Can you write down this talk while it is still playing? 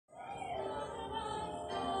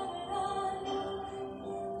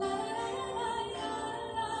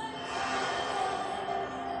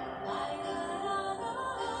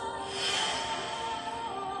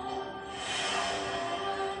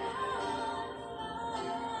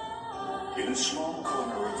In a small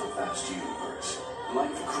corner of the vast universe,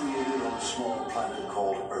 life created on a small planet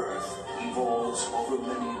called Earth evolves over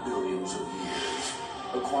many billions of years,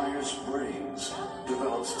 acquires brains,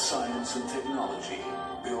 develops science and technology,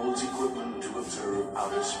 builds equipment to observe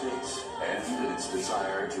outer space, and in its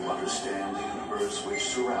desire to understand the universe which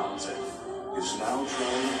surrounds it, is now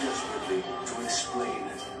trying desperately to explain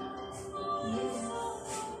it.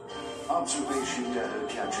 Observation data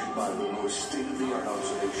captured by the most state-of-the-art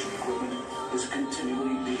observation equipment is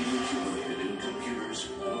continually being accumulated in computers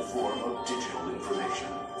in the form of digital information.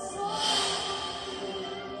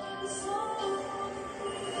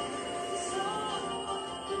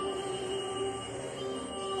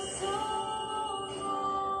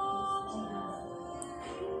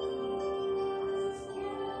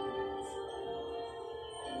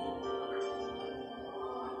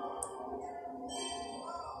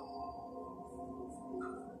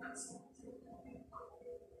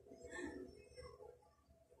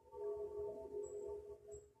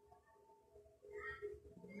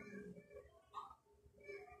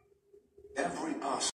 Every possible